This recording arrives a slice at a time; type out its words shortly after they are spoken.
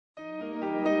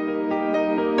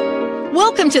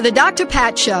Welcome to the Dr.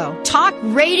 Pat Show. Talk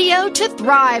radio to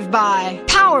thrive by.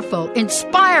 Powerful,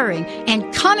 inspiring,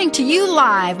 and coming to you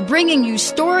live, bringing you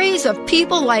stories of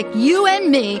people like you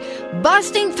and me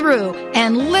busting through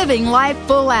and living life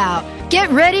full out. Get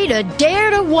ready to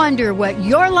dare to wonder what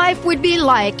your life would be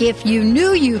like if you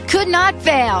knew you could not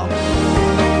fail.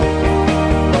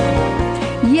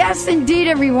 Yes, indeed,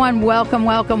 everyone. Welcome,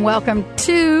 welcome, welcome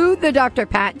to the Dr.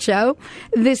 Pat Show.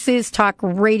 This is Talk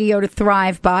Radio to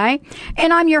Thrive By.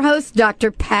 And I'm your host,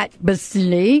 Dr. Pat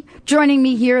Basili. Joining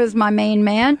me here is my main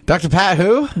man. Dr. Pat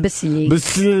who? Basili.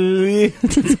 Basili.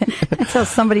 That's how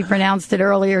somebody pronounced it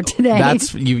earlier today.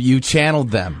 That's, you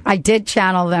channeled them. I did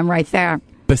channel them right there.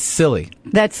 Basili.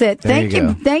 That's it. Thank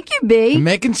you. Thank you, B. I'm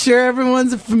making sure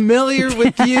everyone's familiar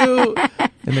with you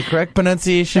and the correct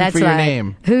pronunciation That's for your right.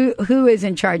 name. Who is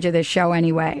in charge of this show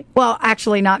anyway? Well,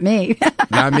 actually, not me.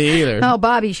 Not me either. Oh,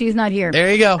 Bobby, she's not here. There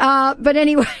you go. But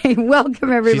anyway,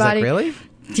 welcome everybody. She's like, really?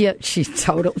 Yeah, she's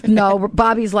total. No,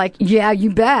 Bobby's like, yeah,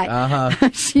 you bet. Uh-huh.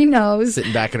 She knows.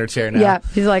 Sitting back in her chair now. Yeah,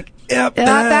 she's like, yep,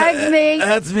 that's me.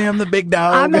 That's me. I'm the big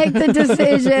dog. I make the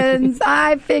decisions.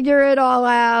 I figure it all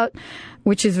out.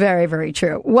 Which is very, very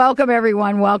true. Welcome,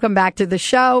 everyone. Welcome back to the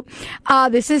show.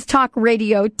 This is Talk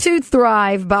Radio to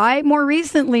Thrive By, more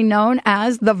recently known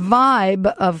as the Vibe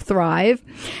of Thrive.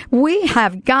 We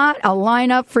have got a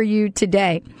lineup for you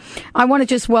today. I want to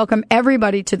just welcome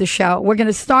everybody to the show. We're going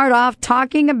to start off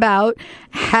talking about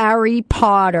Harry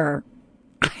Potter.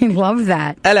 I love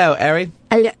that. Hello, Harry.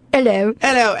 Hello.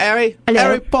 Hello, Harry. Hello.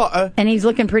 Harry Potter. And he's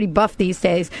looking pretty buff these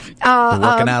days. Working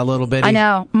out a little bit. I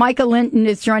know. Micah Linton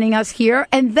is joining us here.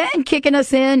 And then kicking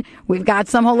us in, we've got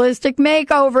some holistic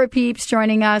makeover peeps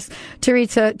joining us.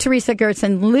 Teresa Gertz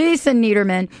and Lisa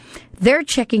Niederman. They're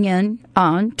checking in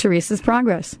on Teresa's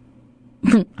progress.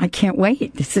 I can't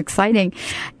wait. It's exciting.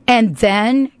 And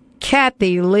then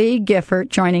Kathy Lee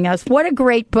Gifford joining us. What a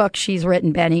great book she's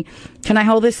written, Benny. Can I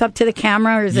hold this up to the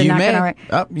camera, or is it not going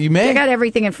to? You may. I got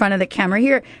everything in front of the camera.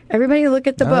 Here, everybody look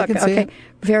at the book. Okay,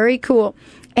 very cool.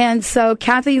 And so,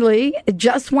 Kathy Lee,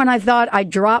 just when I thought I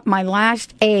dropped my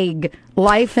last egg,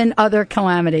 Life and Other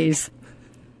Calamities.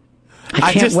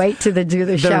 I can't wait to do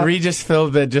the show. The Regis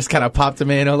film that just kind of popped in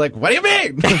me, and I'm like, what do you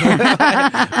mean? What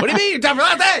do you mean? You dropped your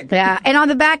last egg? Yeah, and on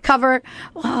the back cover,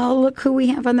 oh, look who we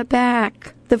have on the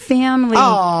back. The family.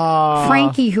 Aww.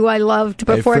 Frankie, who I loved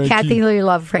before Kathy Lee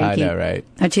loved Frankie. I know, right?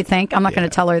 Don't you think? I'm not going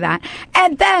to tell her that.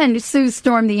 And then Sue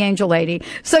Storm, the Angel Lady.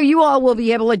 So you all will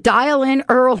be able to dial in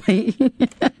early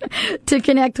to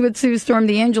connect with Sue Storm,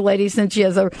 the Angel Lady, since she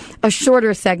has a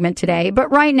shorter segment today.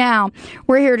 But right now,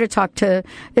 we're here to talk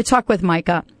with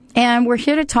Micah. And we're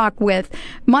here to talk with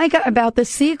Micah about the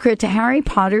secret to Harry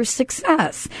Potter's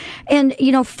success. And,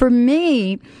 you know, for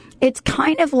me, it's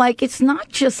kind of like, it's not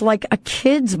just like a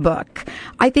kid's book.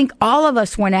 I think all of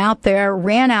us ran out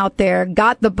there,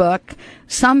 got the book.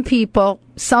 Some people,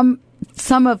 some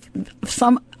of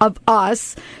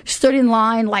us stood in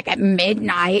line like at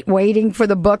midnight waiting for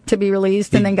the book to be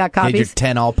released and then got copies. Had your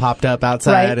tent all popped up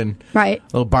outside and a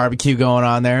little barbecue going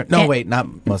on there. No, wait, not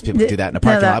most people do that in a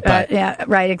parking lot, but yeah,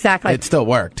 right, exactly. It still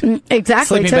worked.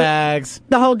 Exactly. Sleeping bags.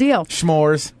 The whole deal.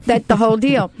 S'mores. The whole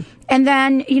deal. And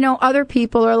then, you know, other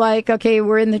people are like, okay,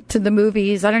 we're to the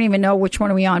movies. I don't even know which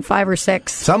one are we on, 5 or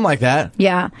 6. Something like that.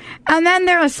 Yeah. And then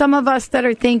there are some of us that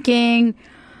are thinking,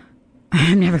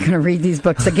 I'm never going to read these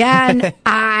books again.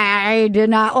 I did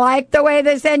not like the way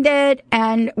this ended.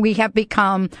 And we have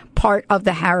become part of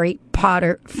the Harry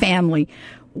Potter family.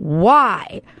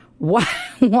 Why?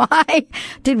 Why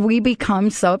did we become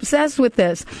so obsessed with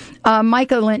this?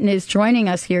 Micah Linton is joining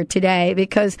us here today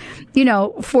because, you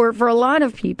know, for a lot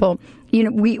of people, you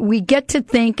know, we get to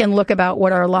think and look about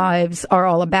what our lives are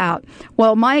all about.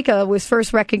 Well, Micah was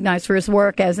first recognized for his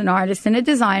work as an artist and a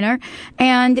designer,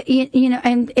 and you know,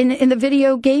 and in the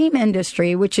video game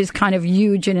industry, which is kind of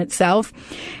huge in itself.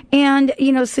 And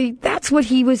you know, see, that's what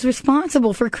he was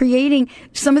responsible for, creating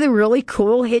some of the really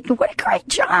cool hit. What a great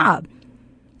job!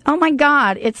 Oh my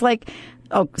God, it's like.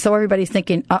 Oh, so everybody's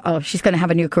thinking, she's going to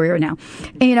have a new career now.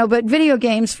 And, you know, but video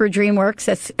games for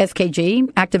DreamWorks,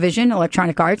 SKG, Activision,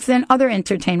 Electronic Arts, and other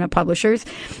entertainment publishers.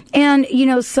 And, you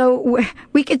know, so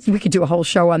we could do a whole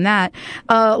show on that.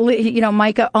 You know,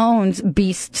 Micah owns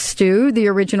Beast Stew, the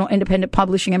original independent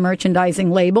publishing and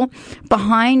merchandising label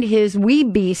behind his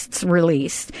weebeasts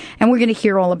release. And we're going to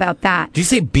hear all about that. Did you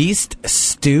say Beast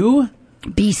Stew?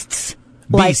 Beasts.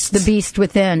 Like the beast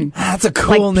within. That's a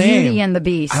cool like name. Beauty and the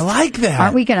Beast. I like that.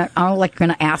 Aren't we gonna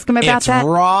ask him about that? It's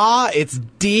raw. It's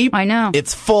deep. I know.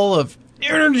 It's full of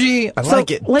energy. I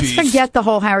like it. Let's forget the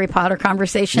whole Harry Potter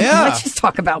conversation. Yeah. Let's just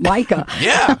talk about Micah.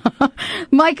 Yeah.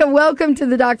 Micah, welcome to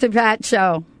the Dr. Pat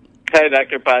Show. Hi,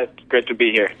 Dr. Pot. It's great to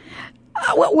be here.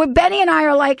 Well, Benny and I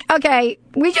are like, okay,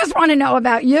 we just want to know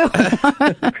about you.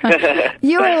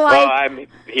 You are like... Well, I'm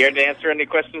here to answer any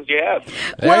questions you have.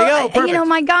 There you go. Perfect. You know,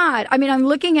 my God. I mean, I'm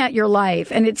looking at your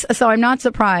life, and so I'm not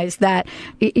surprised that,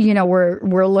 you know,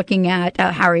 we're looking at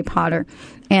Harry Potter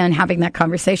and having that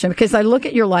conversation, because I look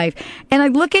at your life and I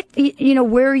look at, you know,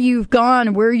 where you've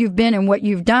gone, where you've been, and what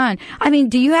you've done. I mean,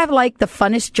 do you have like the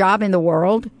funnest job in the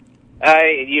world?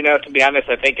 To be honest,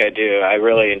 I think I do. I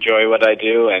really enjoy what I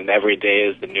do, and every day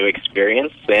is a new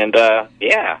experience. And, I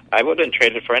wouldn't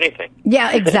trade it for anything.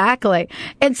 Yeah, exactly.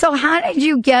 And so how did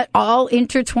you get all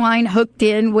intertwined, hooked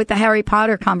in with the Harry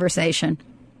Potter conversation?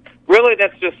 Really,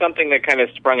 that's just something that kind of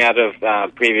sprung out of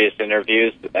previous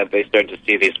interviews. They started to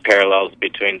see these parallels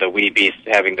between the weebeasts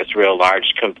having this real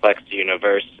large, complex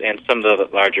universe and some of the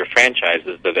larger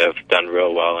franchises that have done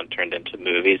real well and turned into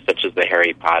movies, such as the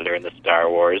Harry Potter and the Star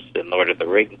Wars and Lord of the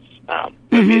Rings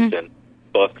movies and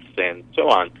books and so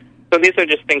on. So these are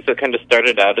just things that kind of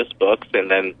started out as books, and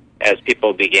then as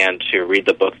people began to read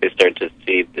the book, they started to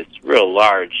see this real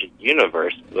large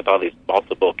universe with all these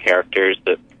multiple characters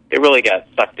that they really got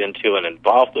sucked into and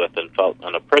involved with and felt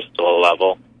on a personal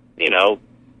level, you know,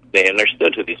 they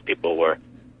understood who these people were.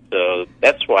 So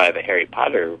that's why the Harry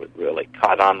Potter really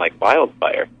caught on like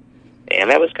wildfire. And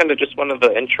that was kind of just one of the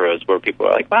intros where people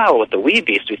were like, wow, with the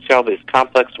weebeasts, we see all these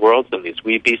complex worlds, and these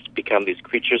weebeasts become these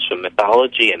creatures from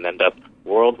mythology and end up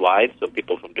worldwide, so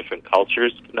people from different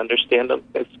cultures can understand them.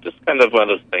 It's just kind of one of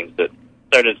those things that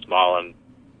started small and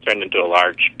turned into a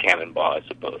large cannonball, I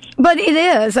suppose. But it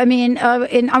is. I mean,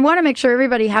 and I want to make sure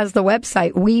everybody has the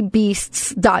website,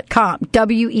 weebeasts.com,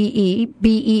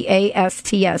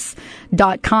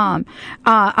 weebeasts.com.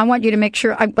 I want you to make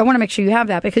sure, I want to make sure you have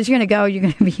that, because you're going to go, you're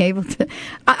going to be able to,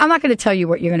 I'm not going to tell you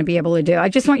what you're going to be able to do. I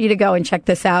just want you to go and check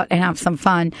this out and have some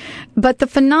fun. But the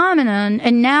phenomenon,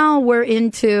 and now we're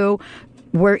into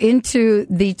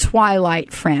the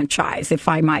Twilight franchise, if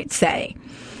I might say.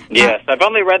 Yes, I've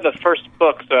only read the first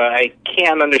book, so I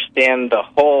can't understand the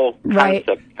whole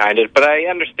concept behind it, but I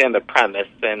understand the premise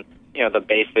and, you know, the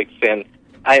basics. And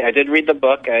I did read the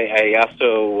book. I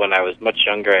also, when I was much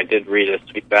younger, I did read a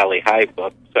Sweet Valley High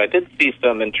book, so I did see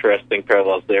some interesting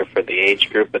parallels there for the age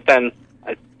group, but then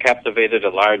I captivated a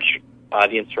large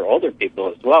audience for older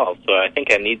people as well, so I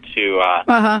think I need to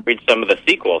read some of the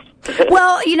sequels.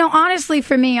 Well, you know, honestly,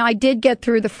 for me, I did get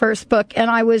through the first book,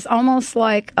 and I was almost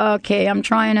like, okay, I'm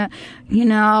trying to, you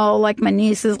know, like my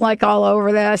niece is like all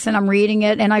over this, and I'm reading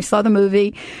it, and I saw the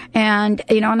movie, and,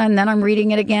 you know, and then I'm reading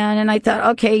it again, and I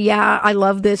thought, okay, yeah, I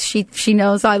love this. She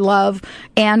knows I love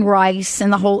Anne Rice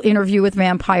and the whole Interview with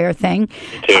Vampire thing.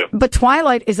 Me too. But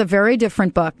Twilight is a very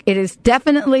different book. It is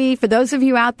definitely, for those of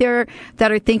you out there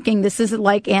that are thinking this is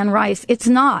like Anne Rice, it's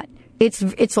not.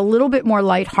 It's a little bit more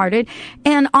lighthearted.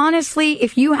 And honestly,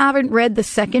 if you haven't read the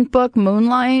second book,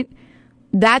 Moonlight,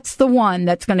 that's the one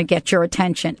that's going to get your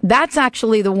attention. That's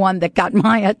actually the one that got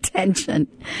my attention.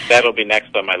 That'll be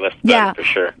next on my list, then, for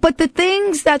sure. But the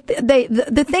things that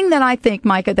the thing that I think,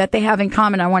 Micah, that they have in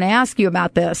common, I want to ask you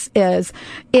about this, is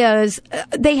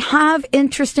they have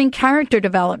interesting character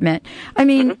development. I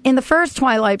mean, in the first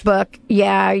Twilight book,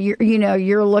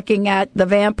 you're looking at the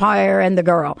vampire and the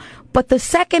girl. But the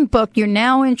second book, you're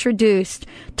now introduced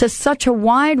to such a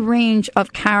wide range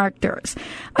of characters.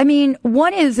 I mean,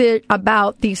 what is it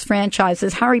about these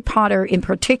franchises, Harry Potter in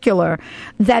particular,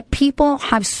 that people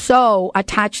have so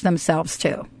attached themselves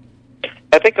to?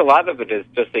 I think a lot of it is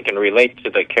just they can relate to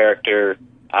the character,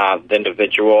 the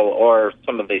individual, or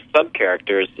some of the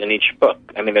sub-characters in each book.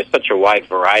 I mean, there's such a wide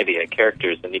variety of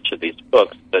characters in each of these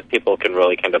books that people can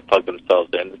really kind of plug themselves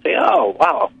in and say, oh,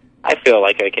 wow, I feel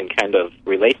like I can kind of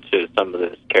relate to some of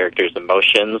this character's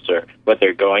emotions or what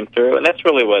they're going through. And that's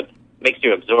really what makes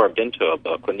you absorbed into a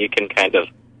book, when you can kind of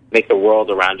make the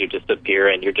world around you disappear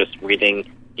and you're just reading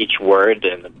each word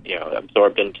and, you know,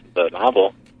 absorbed into the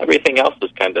novel. Everything else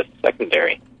is kind of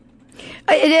secondary.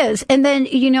 It is. And then,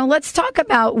 you know, let's talk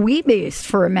about weebeasts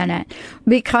for a minute,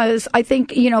 because I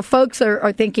think, you know, folks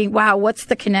are thinking, wow, what's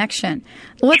the connection?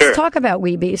 Let's talk about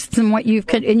weebeasts and what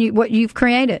you've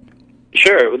created.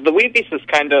 Sure. The weebeasts is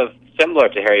kind of similar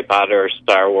to Harry Potter or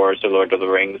Star Wars or Lord of the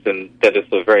Rings in that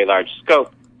it's a very large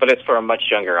scope, but it's for a much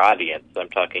younger audience. I'm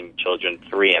talking children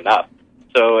 3 and up.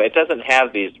 So it doesn't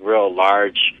have these real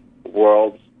large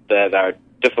worlds that are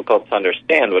difficult to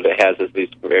understand. What it has is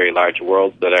these very large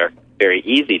worlds that are very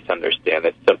easy to understand.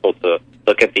 It's simple to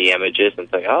look at the images and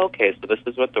say, oh, okay, so this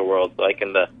is what the world's like.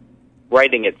 And the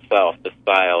writing itself, the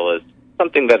style, is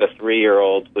something that a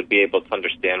 3-year-old would be able to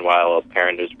understand while a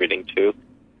parent is reading to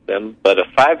them, but a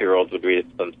 5-year-old would read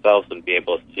it themselves and be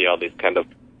able to see all these kind of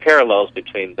parallels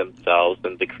between themselves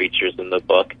and the creatures in the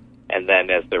book. And then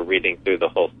as they're reading through the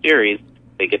whole series,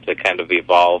 they get to kind of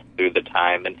evolve through the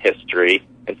time and history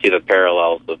and see the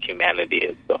parallels of humanity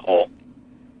as a whole.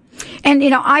 And,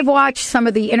 I've watched some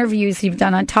of the interviews you've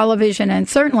done on television, and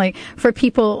certainly for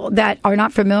people that are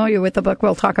not familiar with the book,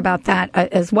 we'll talk about that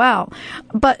as well.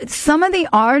 But some of the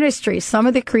artistry, some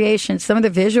of the creations, some of the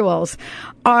visuals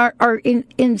are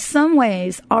in some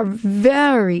ways are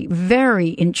very,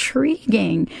 very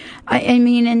intriguing. I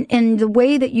mean, and the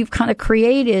way that you've kind of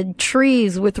created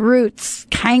trees with roots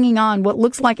hanging on what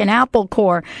looks like an apple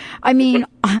core. I mean,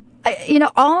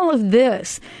 all of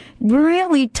this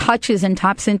really touches and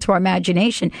taps into our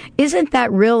imagination. Isn't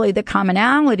that really the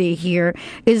commonality here,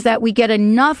 is that we get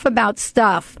enough about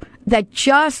stuff that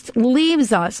just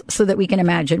leaves us so that we can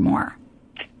imagine more?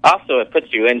 Also, it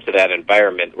puts you into that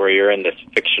environment where you're in this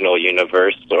fictional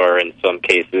universe, or in some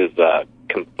cases a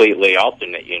completely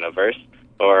alternate universe,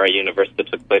 or a universe that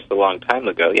took place a long time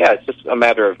ago. Yeah, it's just a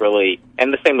matter of really,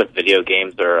 and the same with video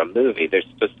games or a movie, there's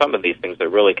just some of these things that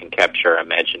really can capture our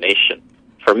imagination.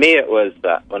 For me, it was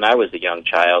when I was a young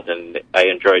child, and I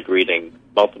enjoyed reading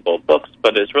multiple books,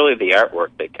 but it's really the artwork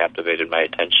that captivated my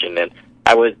attention. And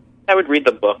I would read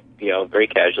the book, very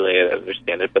casually, I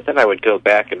understand it, but then I would go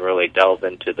back and really delve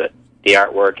into the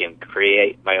artwork and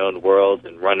create my own world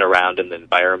and run around in the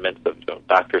environments of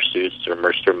Dr. Seuss or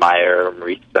Mercer Meyer or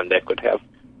Maurice Sendak would have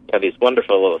these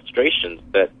wonderful illustrations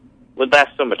that would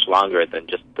last so much longer than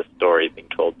just the story being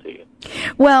told to you.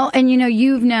 Well, and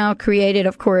you've now created,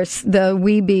 of course, the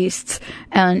Weebeasts,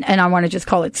 and I want to just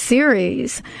call it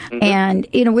series, and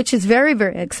which is very,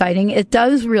 very exciting. It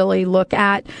does really look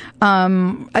at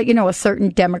a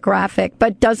certain demographic,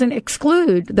 but doesn't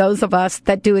exclude those of us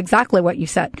that do exactly what you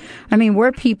said. I mean,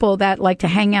 we're people that like to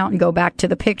hang out and go back to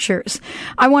the pictures.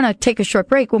 I want to take a short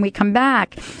break. When we come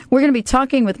back, we're going to be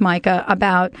talking with Micah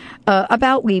about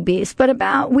Weebeasts, but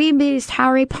about Weebeasts,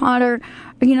 Harry Potter,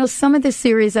 some of the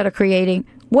series that are creating.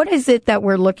 What is it that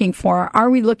we're looking for?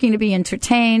 Are we looking to be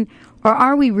entertained, or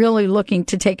are we really looking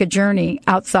to take a journey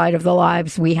outside of the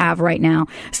lives we have right now?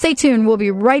 Stay tuned. We'll be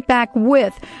right back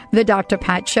with the Dr.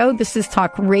 Pat Show. This is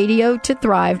Talk Radio to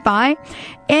Thrive By.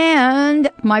 And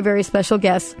my very special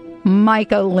guest,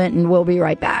 Micah Linton. We'll be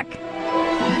right back.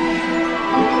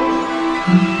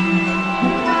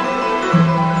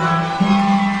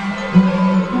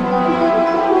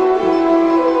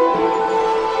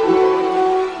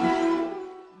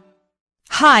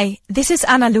 Hi, this is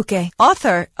Ana Luque,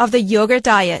 author of The Yogurt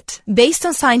Diet. Based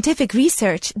on scientific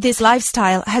research, this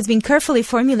lifestyle has been carefully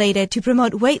formulated to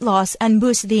promote weight loss and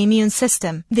boost the immune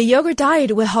system. The Yogurt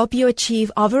Diet will help you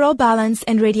achieve overall balance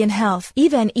and radiant health,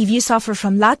 even if you suffer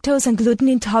from lactose and gluten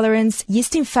intolerance,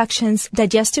 yeast infections,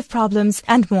 digestive problems,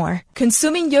 and more.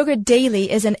 Consuming yogurt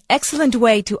daily is an excellent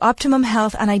way to optimum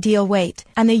health and ideal weight.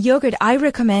 And the yogurt I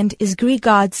recommend is Greek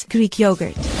God's Greek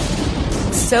yogurt.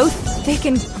 So thick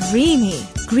and creamy.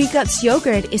 Greek God's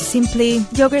yogurt is simply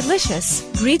yogurtlicious.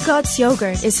 Greek God's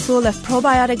yogurt is full of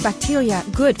probiotic bacteria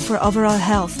good for overall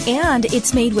health. And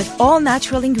it's made with all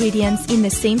natural ingredients in the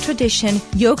same tradition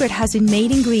yogurt has been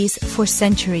made in Greece for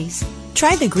centuries.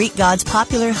 Try the Greek God's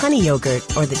popular honey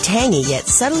yogurt or the tangy yet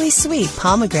subtly sweet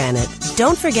pomegranate.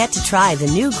 Don't forget to try the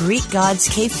new Greek God's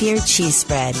kefir cheese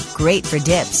spread. Great for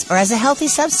dips or as a healthy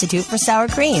substitute for sour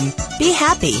cream. Be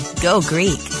happy. Go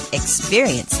Greek.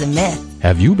 Experience the myth.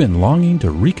 Have you been longing to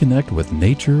reconnect with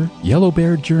nature? Yellow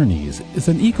Bear Journeys is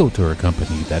an eco-tour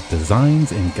company that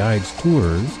designs and guides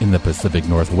tours in the Pacific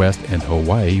Northwest and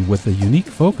Hawaii with a unique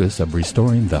focus of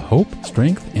restoring the hope,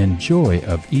 strength, and joy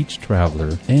of each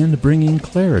traveler and bringing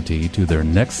clarity to their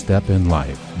next step in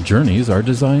life. Journeys are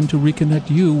designed to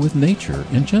reconnect you with nature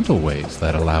in gentle ways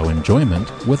that allow enjoyment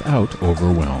without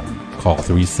overwhelm. Call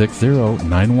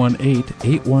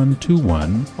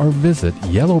 360-918-8121 or visit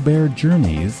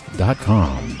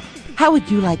yellowbearjourneys.com. How would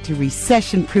you like to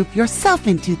recession-proof yourself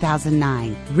in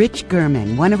 2009? Rich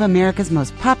Gurman, one of America's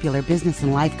most popular business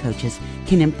and life coaches,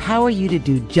 can empower you to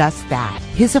do just that.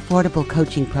 His affordable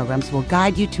coaching programs will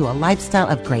guide you to a lifestyle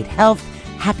of great health,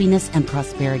 happiness, and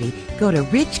prosperity. Go to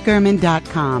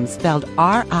richgerman.com, spelled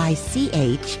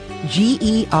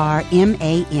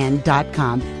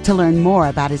RICHGERMAN.com, to learn more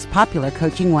about his popular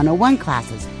Coaching 101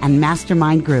 classes and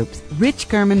mastermind groups. Rich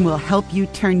Gurman will help you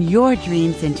turn your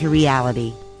dreams into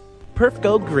reality. Perf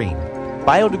Go Green.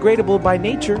 Biodegradable by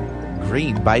nature,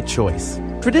 green by choice.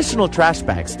 Traditional trash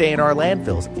bags stay in our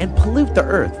landfills and pollute the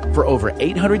earth for over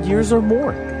 800 years or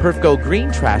more. Perf Go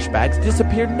Green trash bags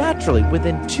disappear naturally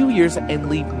within 2 years and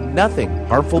leave nothing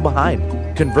harmful behind.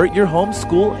 Convert your home,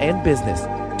 school, and business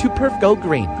to Perf Go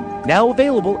Green. Now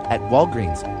available at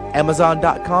Walgreens,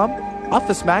 Amazon.com,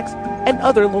 OfficeMax, and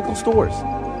other local stores.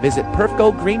 Visit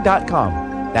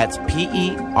perfgogreen.com. That's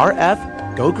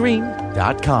PERF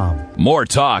GoGreen.com. More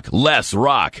talk, less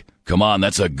rock. Come on,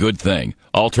 that's a good thing.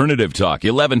 Alternative Talk,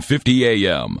 1150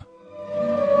 a.m.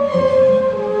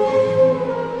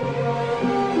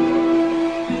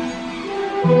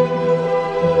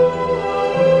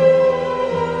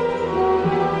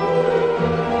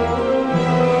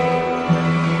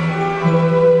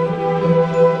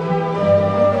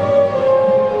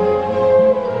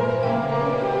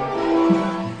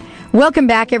 Welcome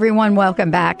back, everyone. Welcome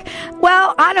back.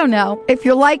 Well, I don't know. If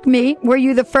you're like me, were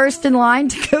you the first in line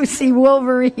to go see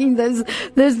Wolverine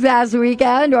this past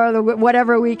weekend or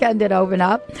whatever weekend it opened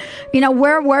up? You know,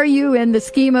 where were you in the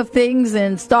scheme of things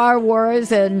in Star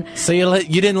Wars? And So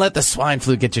you didn't let the swine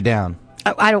flu get you down.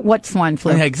 I don't. What swine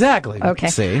flu? Yeah, exactly. Okay.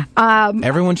 See,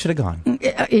 everyone should have gone.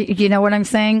 You know what I'm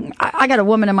saying? I got a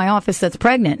woman in my office that's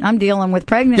pregnant. I'm dealing with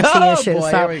pregnancy issues.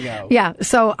 Boy, so, here we go. Yeah,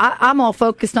 so I'm all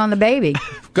focused on the baby.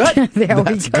 Good.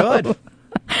 That's good.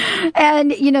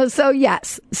 And, you know, so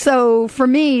yes. So for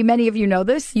me, many of you know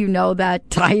this. You know that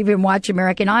I even watch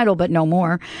American Idol, but no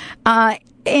more.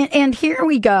 And here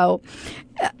we go.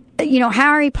 You know,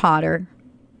 Harry Potter.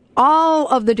 All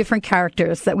of the different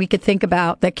characters that we could think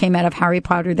about that came out of Harry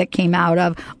Potter, that came out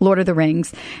of Lord of the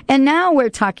Rings. And now we're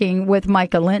talking with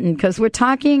Micah Linton because we're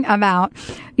talking about,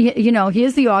 you know, he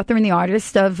is the author and the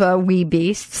artist of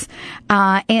Weebeasts.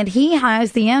 And he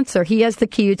has the answer. He has the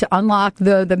key to unlock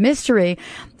the mystery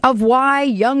of why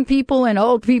young people and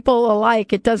old people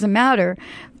alike, it doesn't matter,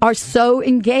 are so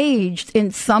engaged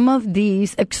in some of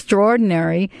these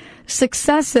extraordinary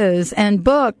successes and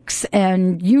books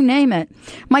and you name it.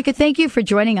 Micah, thank you for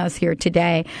joining us here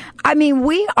today. I mean,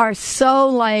 we are so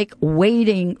like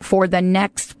waiting for the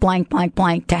next blank, blank,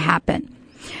 blank to happen.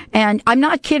 And I'm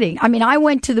not kidding. I mean, I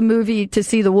went to the movie to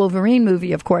see the Wolverine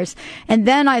movie, of course. And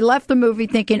then I left the movie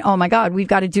thinking, oh my God, we've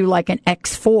got to do like an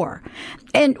X4.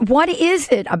 And what is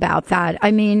it about that?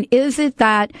 I mean, is it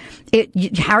that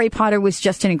Harry Potter was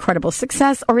just an incredible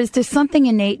success, or is there something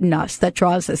innate in us that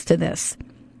draws us to this?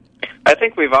 I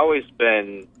think we've always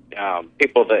been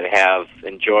people that have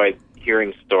enjoyed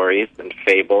hearing stories and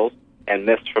fables and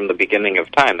myths from the beginning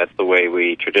of time. That's the way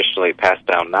we traditionally pass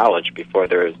down knowledge before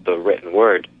there is the written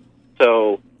word.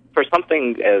 So for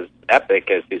something as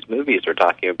epic as these movies we're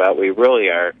talking about, we really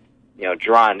are, you know,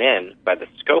 drawn in by the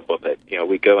scope of it. You know,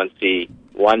 we go and see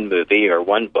one movie or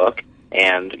one book,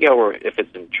 and, you know, if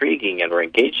it's intriguing and we're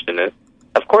engaged in it,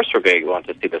 of course we're going to want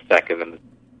to see the second and the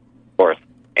fourth.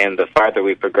 And the farther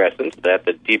we progress into that,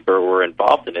 the deeper we're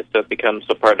involved in it. So it becomes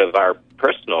a part of our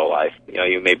personal life. You know,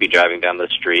 you may be driving down the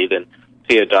street and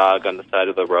see a dog on the side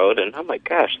of the road, and oh my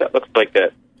gosh, that looks like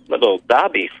that little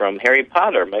Dobby from Harry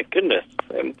Potter. My goodness.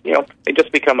 And, you know, they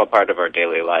just become a part of our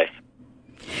daily life.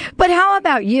 But how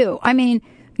about you? I mean,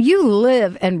 you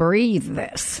live and breathe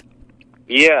this.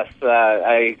 Yes,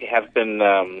 I have been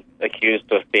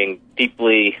accused of being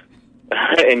deeply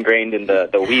ingrained in the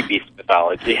weebeast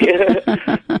mythology,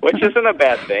 which isn't a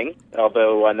bad thing.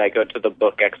 Although when I go to the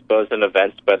book expos and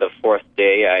events, by the fourth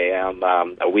day, I am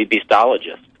a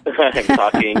weebeastologist. I'm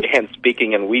talking and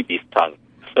speaking in weebeast tongue.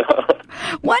 So.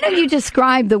 Why don't you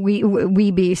describe the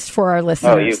weebeast for our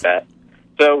listeners? Oh, you bet.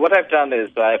 So what I've done is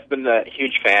I've been a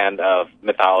huge fan of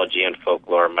mythology and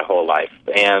folklore my whole life.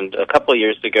 And a couple of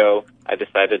years ago, I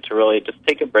decided to really just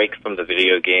take a break from the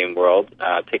video game world,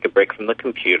 take a break from the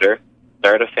computer,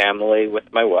 start a family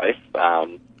with my wife,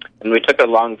 and we took a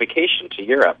long vacation to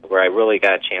Europe where I really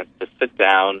got a chance to sit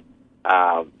down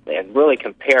and really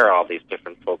compare all these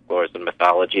different folklores and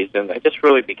mythologies, and I just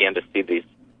really began to see these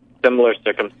similar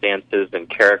circumstances and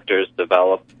characters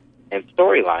develop and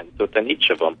storylines within each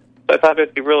of them. So I thought it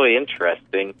would be really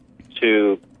interesting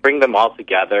to bring them all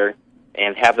together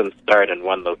and have them start in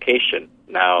one location.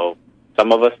 Now,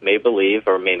 some of us may believe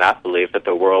or may not believe that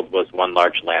the world was one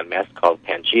large landmass called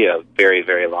Pangea a very,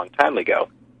 very long time ago.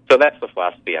 So that's the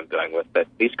philosophy I'm going with, that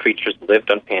these creatures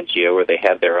lived on Pangea where they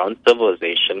had their own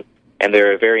civilization, and they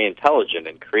were very intelligent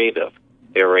and creative.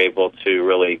 They were able to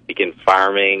really begin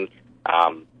farming,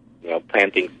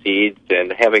 planting seeds,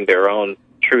 and having their own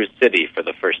true city for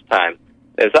the first time.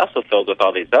 It's also filled with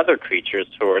all these other creatures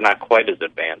who are not quite as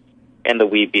advanced. And the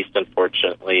weebeast,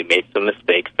 unfortunately, made some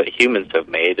mistakes that humans have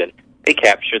made, and they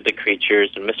captured the creatures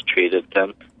and mistreated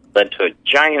them, led to a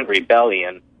giant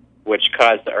rebellion, which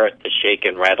caused the earth to shake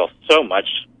and rattle so much,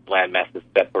 land masses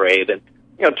separated,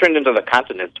 and turned into the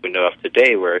continents we know of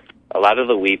today, where a lot of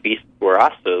the weebeasts were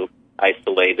also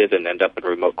isolated and end up in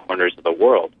remote corners of the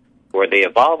world, where they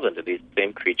evolved into these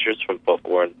same creatures from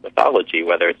folklore and mythology,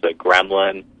 whether it's a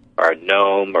gremlin or a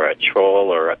gnome or a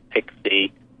troll or a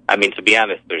pixie. I mean, to be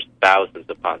honest, there's thousands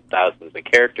upon thousands of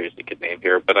characters you could name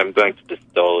here, but I'm going to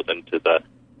distill it into the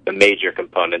major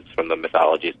components from the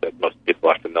mythologies that most people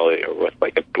are familiar with,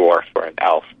 like a dwarf or an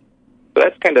elf. So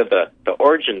that's kind of the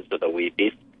origins of the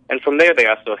weebeasts. And from there, they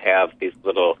also have these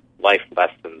little life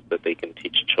lessons that they can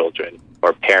teach children,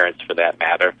 or parents for that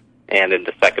matter. And in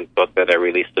the second book that I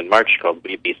released in March called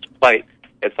Weebeast Plight,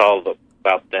 it's all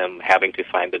about them having to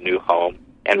find a new home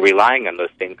and relying on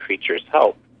those same creatures'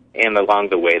 help. And along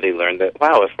the way, they learn that,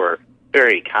 wow, if we're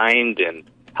very kind and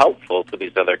helpful to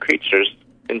these other creatures,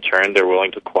 in turn, they're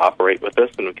willing to cooperate with us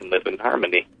and we can live in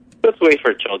harmony. So it's a way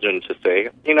for children to say,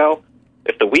 you know,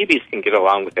 if the weebeasts can get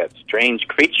along with that strange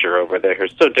creature over there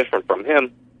who's so different from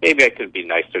him, maybe I could be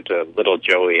nicer to little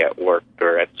Joey at work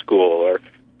or at school or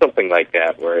something like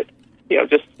that, where it, you know,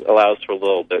 just allows for a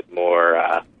little bit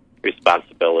more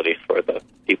responsibility for the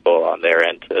people on their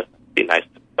end to be nice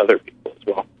to other people as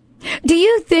well. Do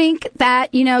you think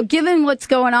that, you know, given what's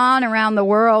going on around the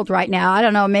world right now, I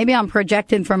don't know, maybe I'm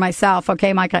projecting for myself,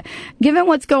 okay, Micah, given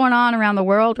what's going on around the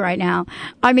world right now,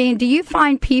 I mean, do you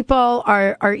find people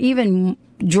are even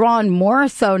drawn more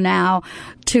so now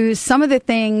to some of the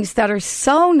things that are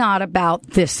so not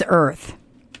about this earth?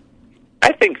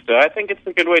 I think so. I think it's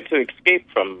a good way to escape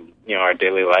from, you know, our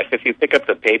daily life. If you pick up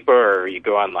the paper or you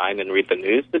go online and read the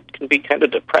news, it can be kind of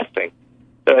depressing.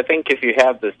 So I think if you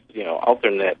have this, you know,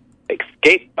 alternate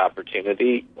escape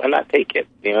opportunity, why not take it?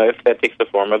 You know, if that takes the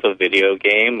form of a video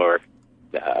game or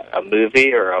a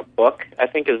movie or a book, I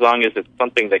think as long as it's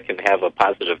something that can have a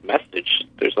positive message,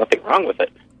 there's nothing wrong with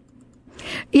it.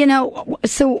 You know,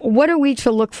 so what are we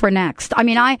to look for next? I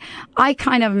mean, I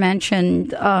kind of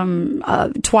mentioned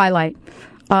Twilight.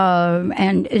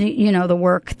 And, you know, the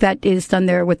work that is done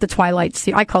there with the Twilight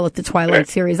I call it the Twilight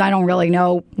series. I don't really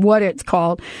know what it's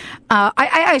called. I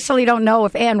actually don't know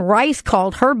if Anne Rice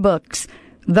called her books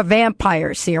the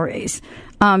Vampire series,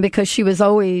 because she was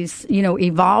always, you know,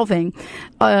 evolving.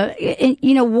 And,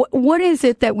 you know, what is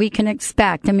it that we can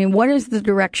expect? I mean, what is the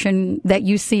direction that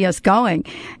you see us going?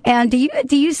 And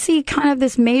do you see kind of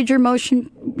this major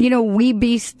motion, you know,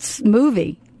 Weebeasts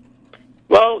movie?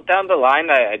 Well, down the line,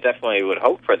 I definitely would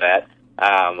hope for that.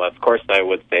 Of course, I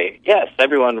would say, yes,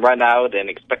 everyone run out and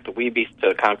expect the weebeasts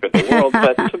to conquer the world.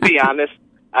 But to be honest,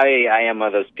 I am one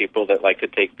of those people that like to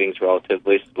take things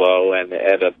relatively slow and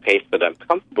at a pace that I'm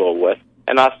comfortable with,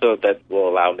 and also that will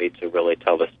allow me to really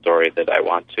tell the story that I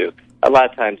want to. A lot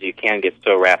of times you can get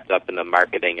so wrapped up in the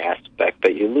marketing aspect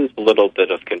that you lose a little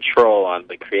bit of control on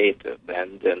the creative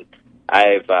end. And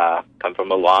I've come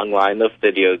from a long line of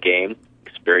video game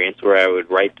experience where I would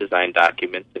write design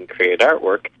documents and create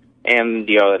artwork. And,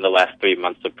 you know, in the last 3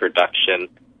 months of production,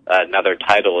 another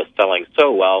title is selling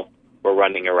so well, we're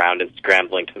running around and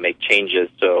scrambling to make changes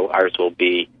so ours will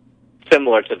be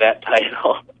similar to that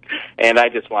title. And I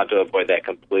just wanted to avoid that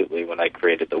completely when I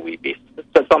created the Weebeasts.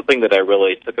 It's something that I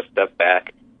really took a step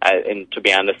back. And to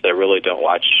be honest, I really don't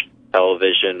watch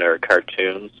television or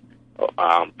cartoons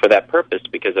for that purpose,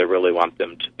 because I really want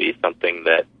them to be something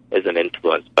that isn't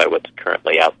influenced by what's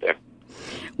currently out there.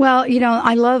 Well, you know,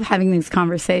 I love having these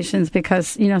conversations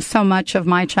because, you know, so much of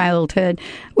my childhood,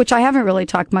 which I haven't really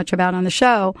talked much about on the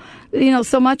show, you know,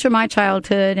 so much of my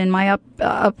childhood and my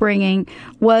upbringing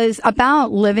was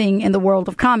about living in the world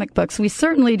of comic books. We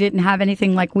certainly didn't have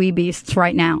anything like Weebeasts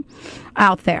right now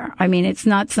out there. I mean, it's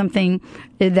not something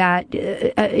that,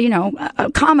 you know,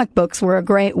 comic books were a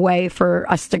great way for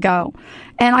us to go.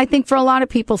 And I think for a lot of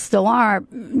people still are,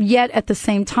 yet at the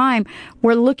same time,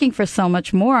 we're looking for so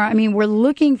much more. I mean, we're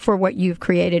looking for what you've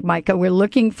created, Micah. We're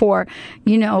looking for,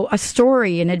 you know, a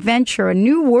story, an adventure, a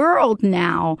new world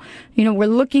now. You know, we're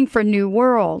looking for new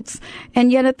worlds.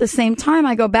 And yet at the same time,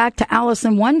 I go back to Alice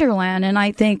in Wonderland and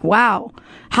I think, wow,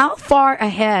 how far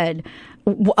ahead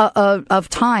of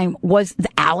time was the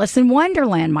Alice in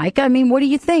Wonderland, Micah? I mean, what do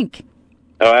you think?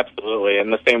 Oh, absolutely.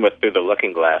 And the same with Through the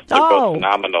Looking Glass. They're both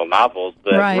phenomenal novels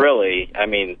that really, I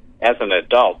mean, as an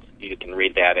adult, you can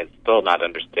read that and still not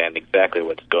understand exactly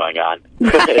what's going on.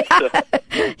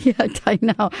 Yeah, I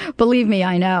know. Believe me,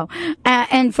 I know.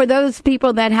 And for those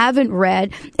people that haven't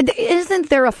read, isn't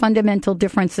there a fundamental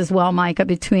difference as well, Micah,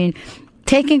 between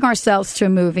taking ourselves to a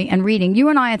movie and reading? You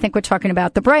and I think we're talking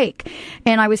about The Break.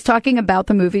 And I was talking about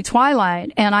the movie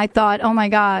Twilight. And I thought, oh, my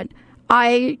God,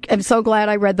 I am so glad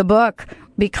I read the book,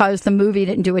 because the movie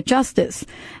didn't do it justice.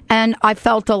 And I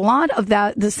felt a lot of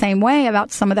that the same way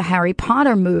about some of the Harry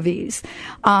Potter movies,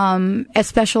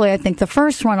 especially I think the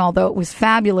first one, although it was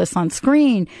fabulous on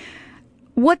screen.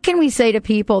 What can we say to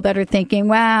people that are thinking,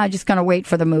 well, I'm just going to wait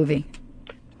for the movie?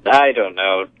 I don't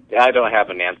know. I don't have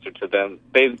an answer to them.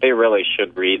 They really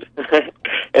should read.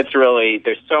 It's really,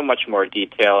 there's so much more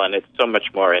detail, and it's so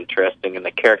much more interesting, and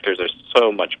the characters are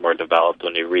so much more developed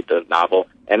when you read the novel.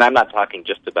 And I'm not talking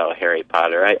just about Harry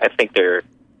Potter. I think they're,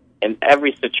 in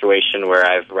every situation where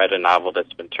I've read a novel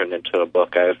that's been turned into a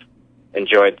book, I've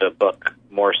enjoyed the book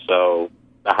more so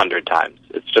 100 times.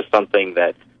 It's just something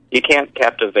that you can't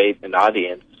captivate an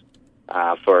audience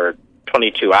for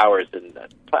 22 hours in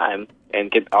that time and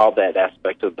get all that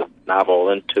aspect of the novel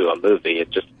into a movie. It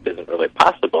just isn't really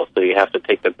possible. So you have to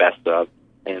take the best of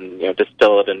and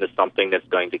distill it into something that's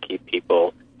going to keep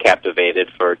people captivated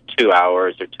for 2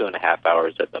 hours or 2.5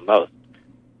 hours at the most.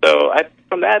 So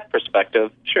from that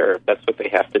perspective, sure, that's what they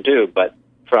have to do. But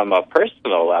from a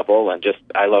personal level, and just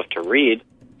I love to read,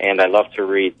 and I love to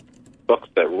read books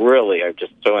that really are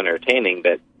just so entertaining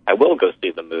that I will go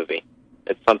see the movie.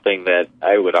 It's something that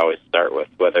I would always start with,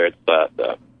 whether it's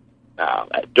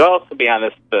well, to be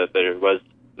honest, there was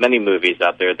many movies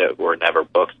out there that were never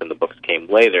books, and the books came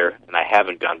later, and I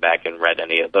haven't gone back and read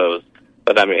any of those.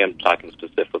 But I mean, I'm talking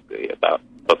specifically about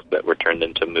books that were turned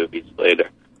into movies later.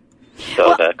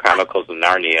 So the Chronicles of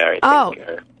Narnia, I think,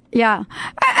 are... Yeah.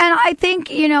 And I think,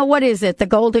 what is it? The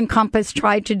Golden Compass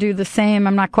tried to do the same.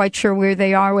 I'm not quite sure where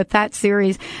they are with that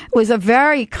series. It was a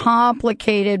very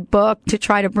complicated book to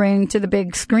try to bring to the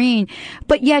big screen.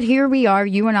 But yet here we are,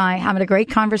 you and I, having a great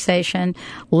conversation,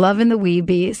 loving the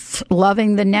weebeasts,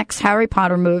 loving the next Harry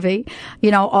Potter movie,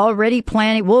 already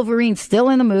planning. Wolverine's still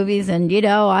in the movies. And,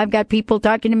 I've got people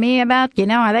talking to me about,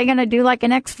 are they going to do like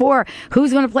an X4?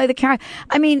 Who's going to play the character?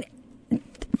 I mean,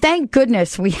 thank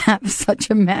goodness we have such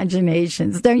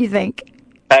imaginations, don't you think?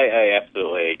 I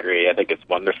absolutely agree. I think it's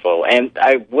wonderful. And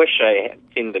I wish I had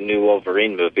seen the new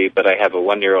Wolverine movie, but I have a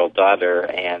 1-year-old daughter,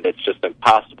 and it's just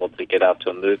impossible to get out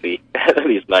to a movie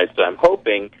these nights. So I'm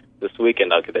hoping this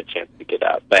weekend I'll get a chance to get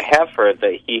out. But I have heard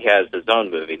that he has his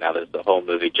own movie. Now there's a whole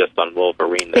movie just on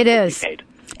Wolverine that will be made.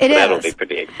 That'll be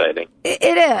pretty exciting.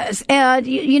 It is. And,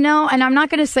 and I'm not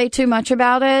going to say too much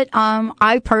about it.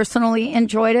 I personally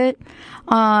enjoyed it.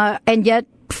 And yet,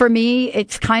 for me,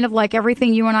 it's kind of like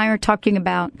everything you and I are talking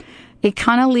about. It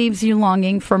kind of leaves you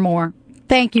longing for more.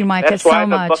 Thank you, Micah, so much. That's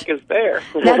why the book is there.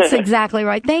 That's exactly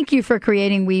right. Thank you for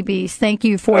creating Weebeasts. Thank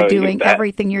you for doing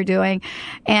everything you're doing.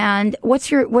 And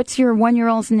what's your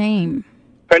 1-year-old's name?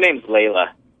 Her name's Layla.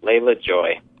 Layla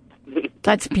Joy.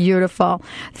 That's beautiful.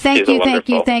 Thank you.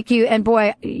 And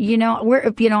boy,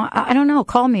 I don't know.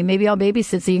 Call me. Maybe I'll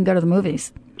babysit so you can go to the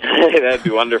movies. That'd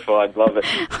be wonderful. I'd love it.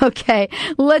 Okay.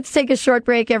 Let's take a short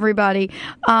break, everybody.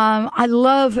 I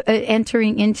love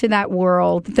entering into that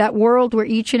world where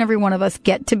each and every one of us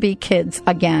get to be kids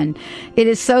again. It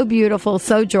is so beautiful,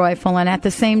 so joyful, and at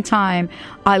the same time,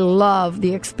 I love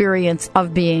the experience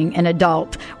of being an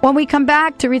adult. When we come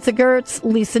back, Teresa Gertz,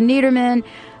 Lisa Niederman,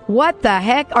 what the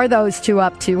heck are those two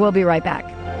up to? We'll be right back.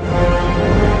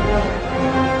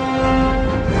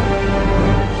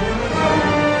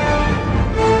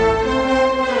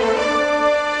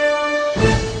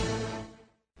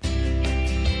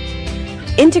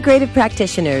 Integrative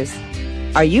practitioners,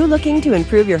 are you looking to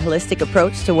improve your holistic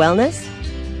approach to wellness?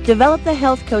 Develop the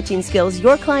health coaching skills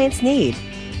your clients need.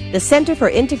 The Center for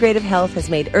Integrative Health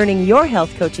has made earning your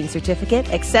health coaching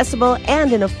certificate accessible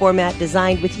and in a format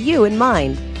designed with you in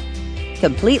mind.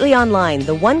 Completely online,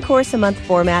 the one course a month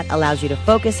format allows you to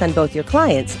focus on both your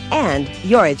clients and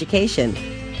your education.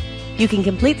 You can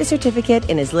complete the certificate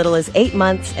in as little as 8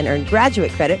 months and earn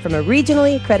graduate credit from a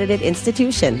regionally accredited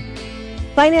institution.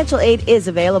 Financial aid is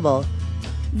available.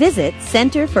 Visit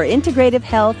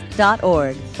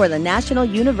centerforintegrativehealth.org for the National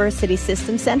University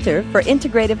System Center for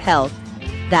Integrative Health.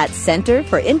 That's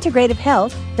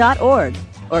centerforintegrativehealth.org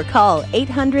or call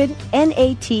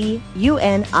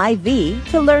 800-NAT-UNIV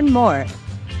to learn more.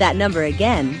 That number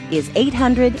again is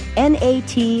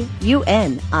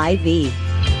 800-NAT-UNIV.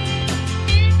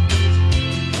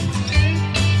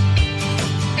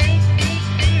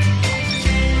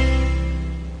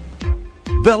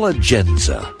 Bella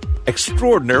Genza,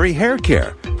 extraordinary hair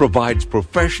care, provides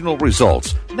professional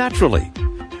results naturally.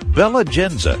 Bella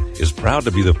Genza is proud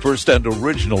to be the first and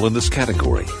original in this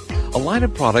category. A line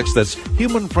of products that's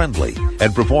human-friendly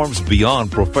and performs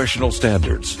beyond professional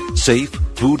standards. Safe,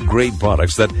 food-grade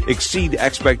products that exceed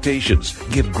expectations,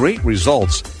 give great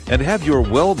results, and have your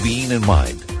well-being in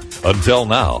mind. Until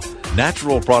now,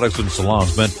 natural products in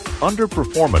salons meant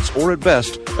underperformance or, at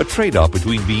best, a trade-off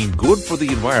between being good for the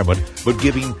environment but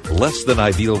giving less than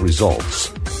ideal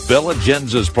results. Bella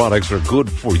Genza's products are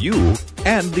good for you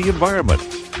and the environment.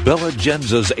 Bella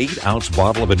Genza's 8-ounce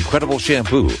bottle of incredible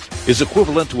shampoo is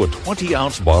equivalent to a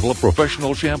 20-ounce bottle of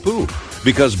professional shampoo.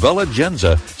 because Bella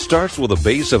Genza starts with a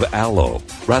base of aloe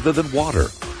rather than water.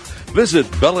 Visit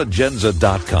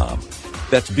bellagenza.com.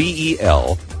 That's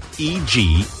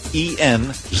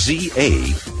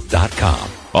BELEGENZA.com.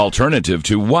 Alternative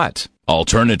to what?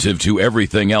 Alternative to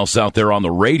everything else out there on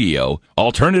the radio.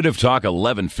 Alternative Talk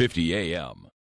 1150 AM.